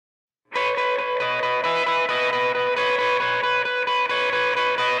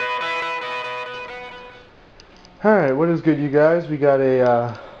Alright, what is good, you guys? We got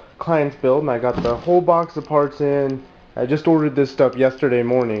a client's build, and I got the whole box of parts in. I just ordered this stuff yesterday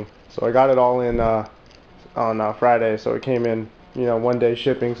morning, so I got it all in on Friday, so it came in, one day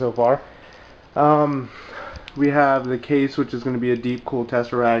shipping so far. We have the case, which is going to be a deep cool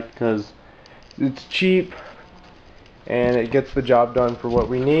Tesseract, because it's cheap, and it gets the job done for what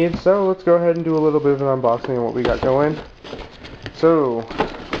we need. So let's go ahead and do a little bit of an unboxing of what we got going. So,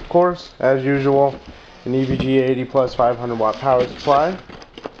 of course, as usual, an EVG 80 plus 500 watt power supply,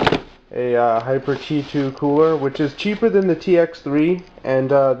 a Hyper T2 cooler, which is cheaper than the TX3,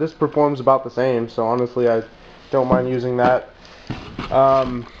 and this performs about the same, so honestly I don't mind using that.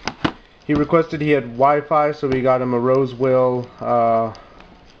 He requested he had Wi-Fi, so we got him a Rosewill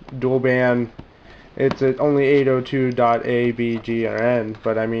dual band. It's at only 802.A, B, G, or N,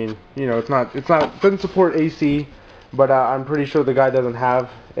 but I mean, it doesn't support AC. But I'm pretty sure the guy doesn't have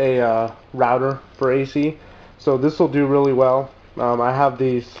a router for AC, so this will do really well. I have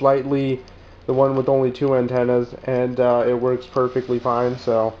the one with only 2 antennas, and it works perfectly fine.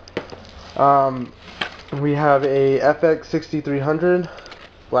 So we have a FX 6300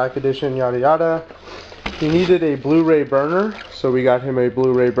 Black Edition, yada yada. He needed a Blu-ray burner, so we got him a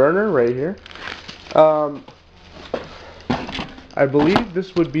Blu-ray burner right here. I believe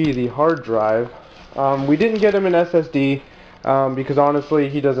this would be the hard drive. We didn't get him an SSD because honestly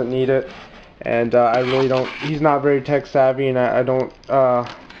he doesn't need it, and I really don't. He's not very tech savvy, and I don't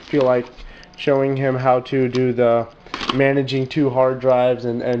feel like showing him how to do the managing 2 hard drives,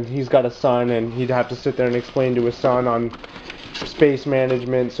 and he's got a son, and he'd have to sit there and explain to his son on space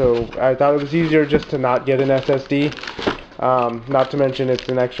management. So I thought it was easier just to not get an SSD. Not to mention it's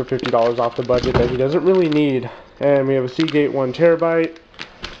an extra $50 off the budget that he doesn't really need. And we have a Seagate 1 terabyte.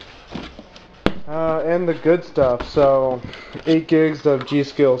 And the good stuff. So 8 gigs of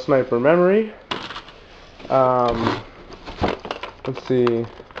G.Skill sniper memory. Let's see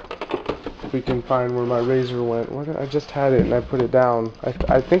if we can find where my razor went. I just had it and I put it down.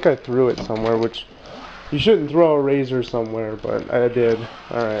 I think I threw it somewhere, which you shouldn't throw a razor somewhere, but I did.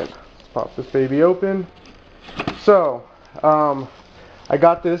 Alright, let's pop this baby open. So, I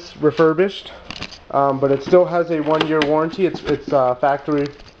got this refurbished, but it still has a 1-year warranty. It's factory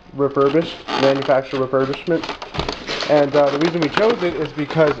refurbished, manufacturer refurbishment, and the reason we chose it is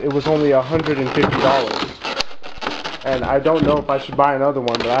because it was only $150, and I don't know if I should buy another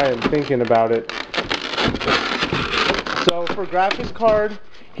one, but I am thinking about it. So for graphics card,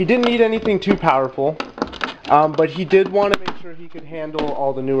 he didn't need anything too powerful, but he did want to make sure he could handle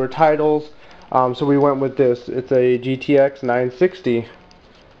all the newer titles, so we went with this. It's a GTX 960.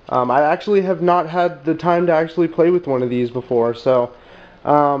 I actually have not had the time to actually play with one of these before, so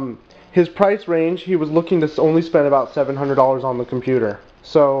his price range, he was looking to only spend about $700 on the computer.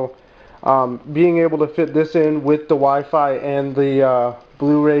 So being able to fit this in with the Wi-Fi and the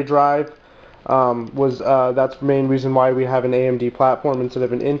Blu-ray drive that's the main reason why we have an AMD platform instead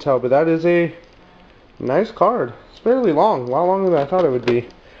of an Intel. But that is a nice card. It's fairly long, a lot longer than I thought it would be.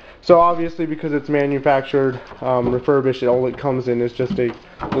 So obviously, because it's manufactured, refurbished, all it comes in is just a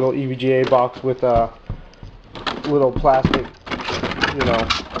little EVGA box with a little plastic,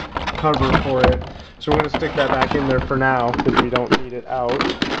 cover for it. So we're going to stick that back in there for now because we don't need it out.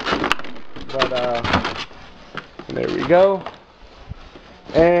 But there we go.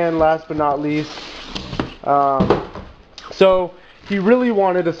 And last but not least, so he really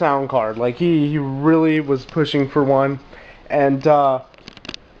wanted a sound card. Like he really was pushing for one, and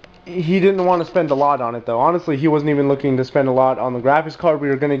he didn't want to spend a lot on it though. Honestly, he wasn't even looking to spend a lot on the graphics card. We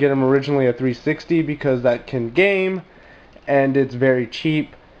were going to get him originally a 360 because that can game and it's very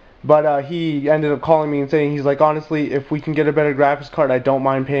cheap. But he ended up calling me and saying, he's like, honestly, if we can get a better graphics card, I don't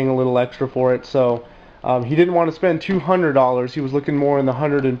mind paying a little extra for it. So he didn't want to spend $200. He was looking more in the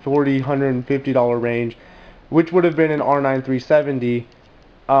 $140, $150 range, which would have been an R9 370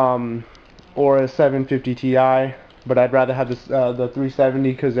 or a 750 Ti. But I'd rather have this, the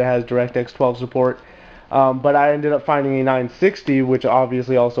 370 because it has DirectX 12 support. But I ended up finding a 960, which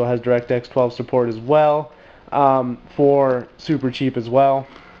obviously also has DirectX 12 support as well, for super cheap as well.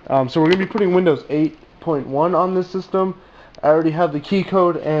 So we're going to be putting Windows 8.1 on this system. I already have the key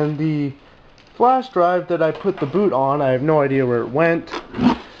code and the flash drive that I put the boot on. I have no idea where it went.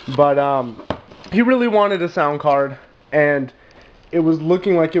 But he really wanted a sound card, and it was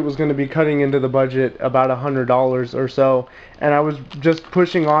looking like it was going to be cutting into the budget about $100 or so. And I was just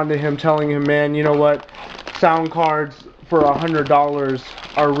pushing on to him, telling him, man, you know what? Sound cards for $100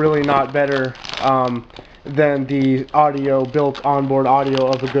 are really not better than the audio, built onboard audio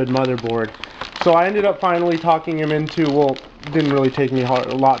of a good motherboard. So I ended up finally talking him into, well, didn't really take me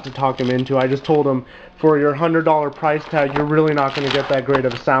a lot to talk him into. I just told him, for your $100 price tag, you're really not going to get that great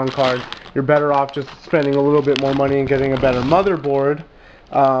of a sound card. You're better off just spending a little bit more money and getting a better motherboard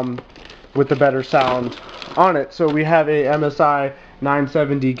with the better sound on it. So we have a MSI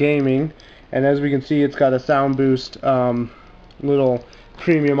 970 Gaming, and as we can see, it's got a sound boost little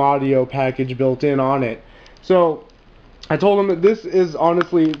premium audio package built in on it. So I told him that this is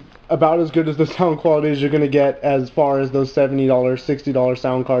honestly about as good as the sound quality as you're going to get as far as those $70, $60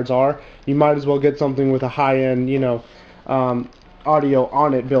 sound cards are. You might as well get something with a high-end, you know, audio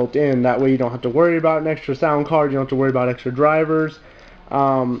on it built in. That way you don't have to worry about an extra sound card, you don't have to worry about extra drivers.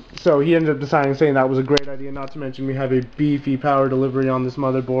 So he ended up deciding, saying that was a great idea, not to mention we have a beefy power delivery on this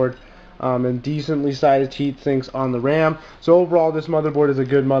motherboard. And decently sized heat sinks on the RAM. So overall, this motherboard is a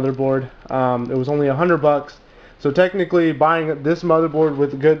good motherboard. It was only $100. So technically, buying this motherboard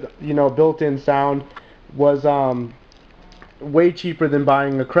with good, you know, built-in sound was way cheaper than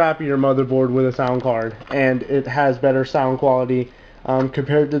buying a crappier motherboard with a sound card. And it has better sound quality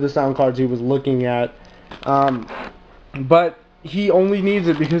compared to the sound cards he was looking at. But he only needs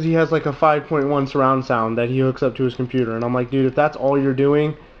it because he has like a 5.1 surround sound that he hooks up to his computer. And I'm like, dude, if that's all you're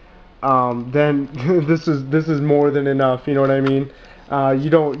doing, then this is more than enough. You know what I mean? You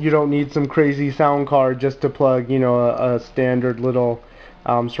don't need some crazy sound card just to plug, you know, a standard little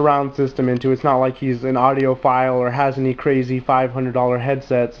surround system into. It's not like he's an audiophile or has any crazy $500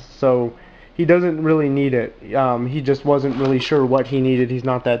 headsets, so he doesn't really need it. He just wasn't really sure what he needed. He's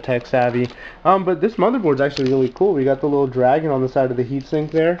not that tech savvy. But this motherboard's actually really cool. We got the little dragon on the side of the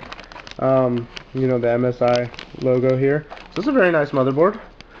heatsink there. You know, the MSI logo here. So it's a very nice motherboard.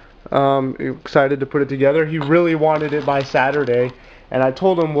 Excited to put it together. He really wanted it by Saturday, and I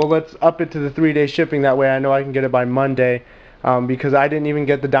told him, well, let's up it to the 3-day shipping. That way I know I can get it by Monday, because I didn't even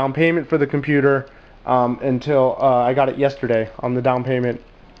get the down payment for the computer until I got it yesterday on the down payment,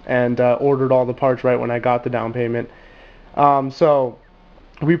 and ordered all the parts right when I got the down payment. So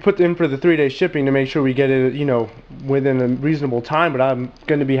we put in for the 3-day shipping to make sure we get it, you know, within a reasonable time. But I'm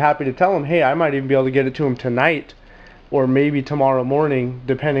going to be happy to tell him, hey, I might even be able to get it to him tonight, or maybe tomorrow morning,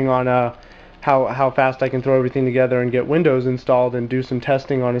 depending on how fast I can throw everything together and get Windows installed and do some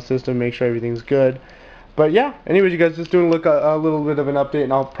testing on his system, make sure everything's good. But yeah, anyways, you guys, just doing a little bit of an update,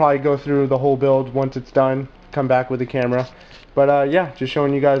 and I'll probably go through the whole build once it's done, come back with the camera. But yeah, just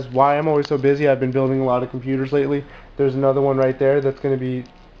showing you guys why I'm always so busy. I've been building a lot of computers lately. There's another one right there that's going to be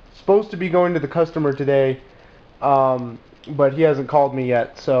supposed to be going to the customer today, but he hasn't called me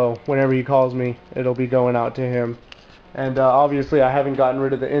yet, so whenever he calls me, it'll be going out to him. And obviously I haven't gotten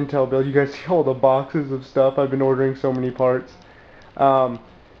rid of the Intel build. You guys see all the boxes of stuff. I've been ordering so many parts. But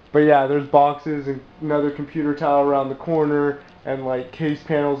yeah, there's boxes and another computer tower around the corner, and like case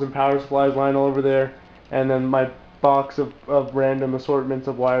panels and power supplies lying all over there. And then my box of random assortments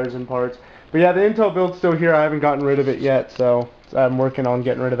of wires and parts. But yeah, the Intel build's still here. I haven't gotten rid of it yet, so I'm working on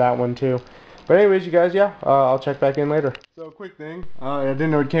getting rid of that one too. But anyways, you guys, yeah, I'll check back in later. So quick thing, I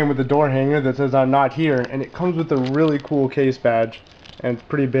didn't know it came with a door hanger that says I'm not here, and it comes with a really cool case badge, and it's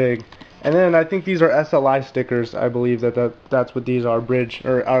pretty big. And then I think these are SLI stickers. I believe that's what these are, bridge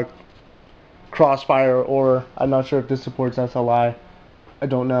or Crossfire, or I'm not sure if this supports SLI. I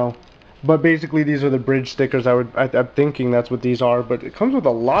don't know. But basically these are the bridge stickers. I'm thinking that's what these are, but it comes with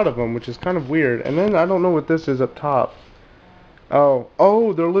a lot of them, which is kind of weird. And then I don't know what this is up top.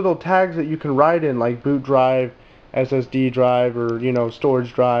 Oh, they're little tags that you can write in, like boot drive, SSD drive, or, you know,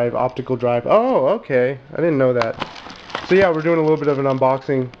 storage drive, optical drive. Oh, okay. I didn't know that. So yeah, we're doing a little bit of an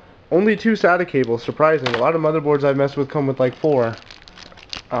unboxing. Only 2 SATA cables, surprising. A lot of motherboards I've messed with come with like 4.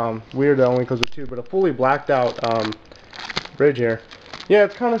 Weird that only comes with 2, but a fully blacked out bridge here. Yeah,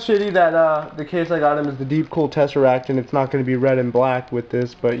 it's kind of shitty that the case I got him is the Deep Cool Tesseract, and it's not going to be red and black with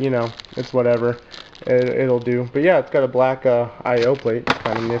this, but you know, it's whatever. It'll do. But yeah, it's got a black I/O plate,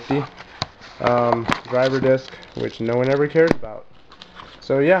 kind of nifty. Driver disc, which no one ever cares about.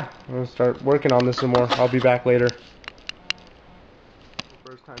 So yeah, I'm going to start working on this some more. I'll be back later.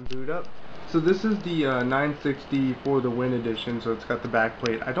 First time boot up. So this is the 960 for the Win edition, so it's got the back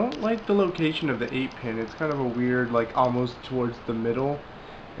plate. I don't like the location of the 8-pin. It's kind of a weird, like almost towards the middle.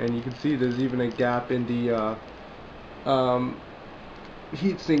 And you can see there's even a gap in the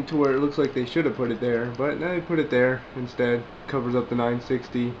heatsink to where it looks like they should have put it there, but now they put it there instead. Covers up the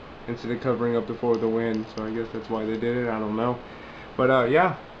 960 instead of covering up the for the Win, so I guess that's why they did it. I don't know, but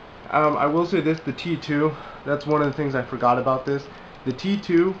yeah, I will say this: the T2, that's one of the things I forgot about this. The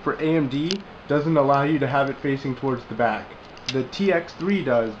T2 for AMD doesn't allow you to have it facing towards the back. The TX3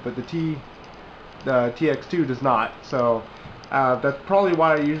 does, but the TX2 does not. So That's probably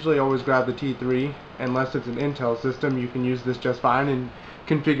why I usually always grab the T3. Unless it's an Intel system, you can use this just fine and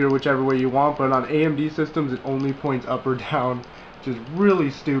configure whichever way you want. But on AMD systems, it only points up or down, which is really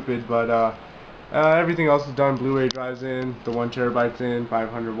stupid. But everything else is done. Blu-ray drives in, the 1 terabyte's in,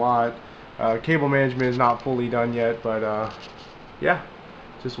 500 watt. Cable management is not fully done yet, but yeah,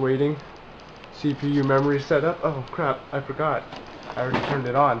 just waiting. CPU memory set up. Oh crap, I forgot. I already turned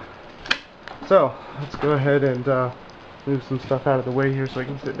it on. So let's go ahead and move some stuff out of the way here so I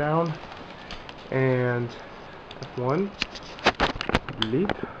can sit down. And F1. Delete.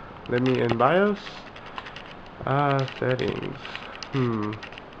 Let me in BIOS. Settings.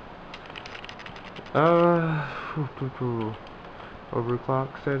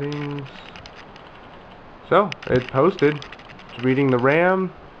 Overclock settings. So it's posted. It's reading the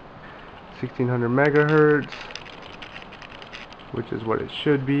RAM. 1600 megahertz, which is what it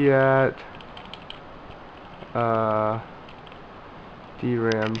should be at.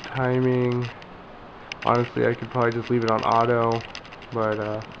 DRAM timing. Honestly, I could probably just leave it on auto, but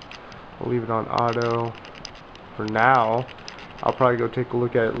I'll leave it on auto for now. I'll probably go take a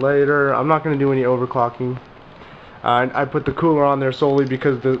look at it later. I'm not going to do any overclocking. I put the cooler on there solely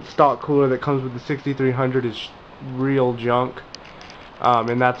because the stock cooler that comes with the 6300 is real junk,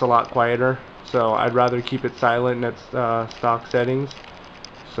 and that's a lot quieter. So I'd rather keep it silent in its stock settings.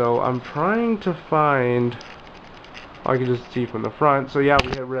 So I'm trying to find. I can just see from the front. So yeah,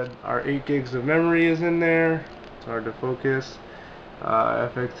 we have read our 8 gigs of memory is in there. It's hard to focus.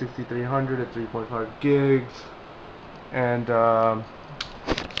 FX 6300 at 3.5 gigs, and I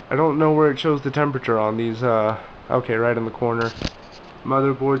don't know where it shows the temperature on these. Okay, right in the corner.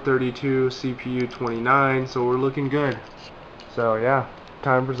 Motherboard 32, CPU 29. So we're looking good. So yeah,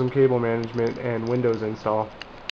 time for some cable management and Windows install.